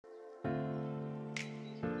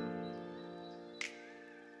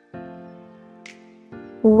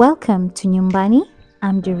Welcome to Nyumbani.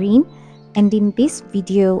 I'm Doreen, and in this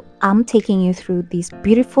video I'm taking you through this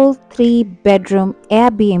beautiful 3-bedroom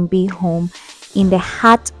Airbnb home in the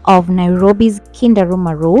heart of Nairobi's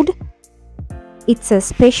Kindaruma Road. It's a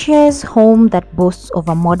spacious home that boasts of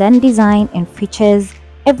a modern design and features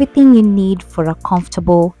everything you need for a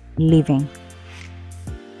comfortable living.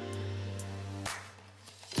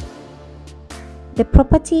 The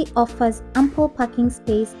property offers ample parking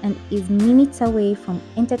space and is minutes away from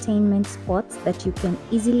entertainment spots that you can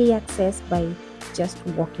easily access by just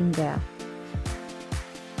walking there.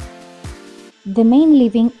 The main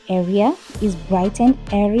living area is bright and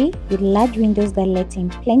airy with large windows that let in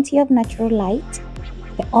plenty of natural light.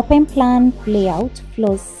 The open plan layout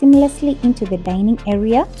flows seamlessly into the dining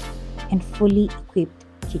area and fully equipped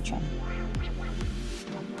kitchen.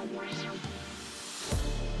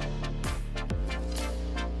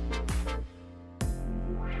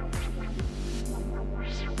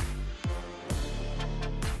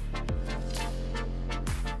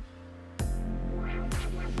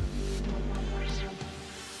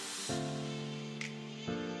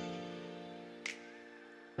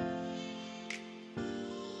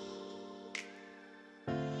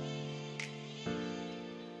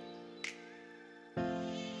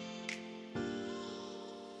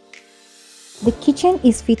 The kitchen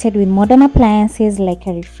is fitted with modern appliances like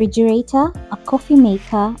a refrigerator, a coffee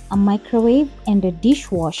maker, a microwave, and a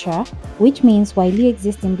dishwasher, which means while you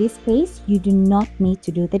exist in this space, you do not need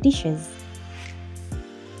to do the dishes.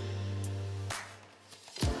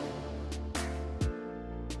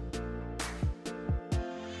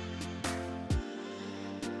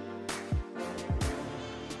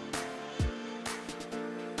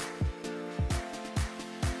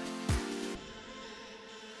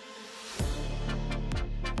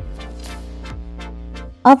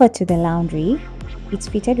 Over to the laundry. It's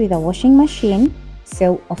fitted with a washing machine,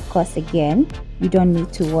 so of course again, you don't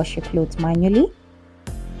need to wash your clothes manually.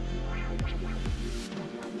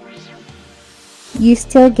 You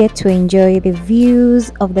still get to enjoy the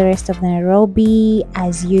views of the rest of Nairobi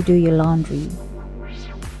as you do your laundry.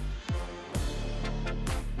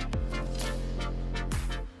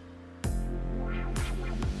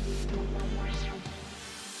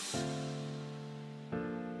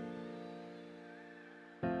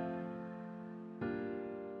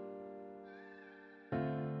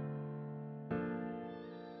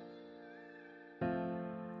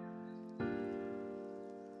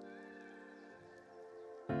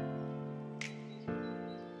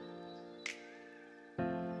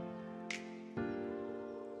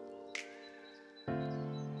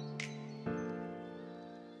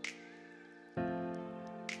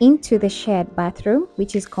 Into the shared bathroom,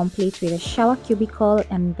 which is complete with a shower cubicle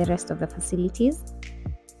and the rest of the facilities.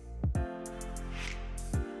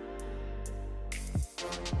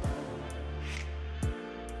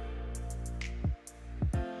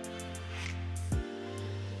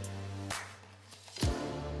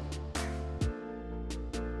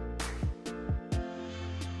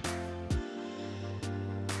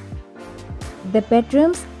 The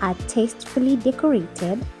bedrooms are tastefully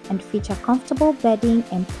decorated and feature comfortable bedding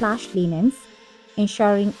and plush linens,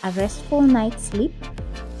 ensuring a restful night's sleep.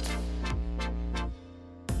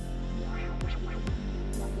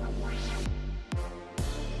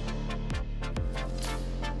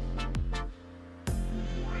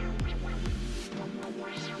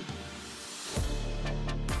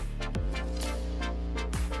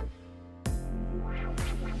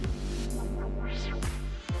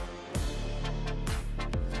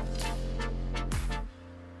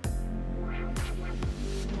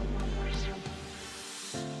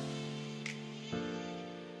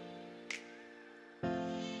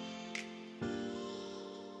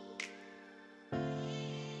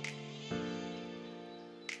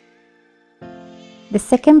 The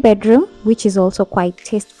second bedroom, which is also quite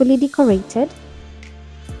tastefully decorated,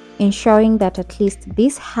 ensuring that at least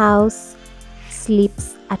this house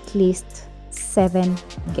sleeps at least 7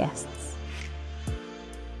 guests.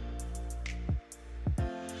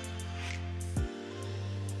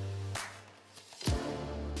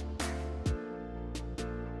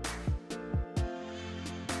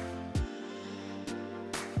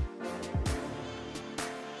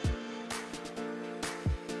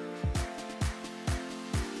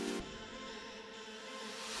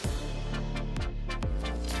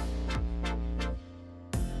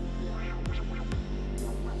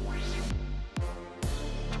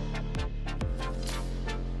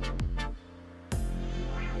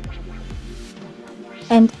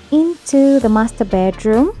 And into the master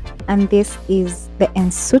bedroom, and this is the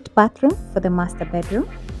ensuite bathroom for the master bedroom.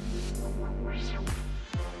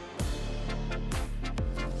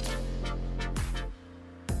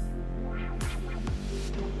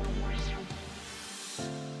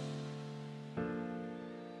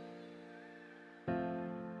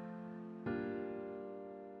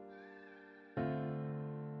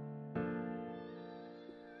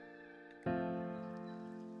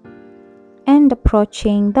 and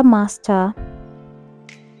approaching the master.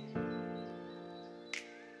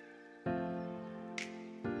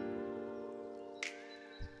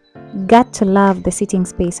 Got to love the sitting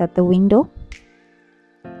space at the window.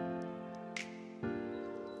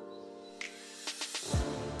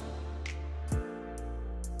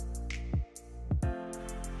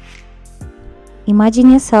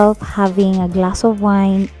 Imagine yourself having a glass of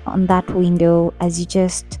wine on that window as you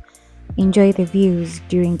just enjoy the views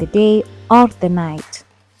during the day or the night.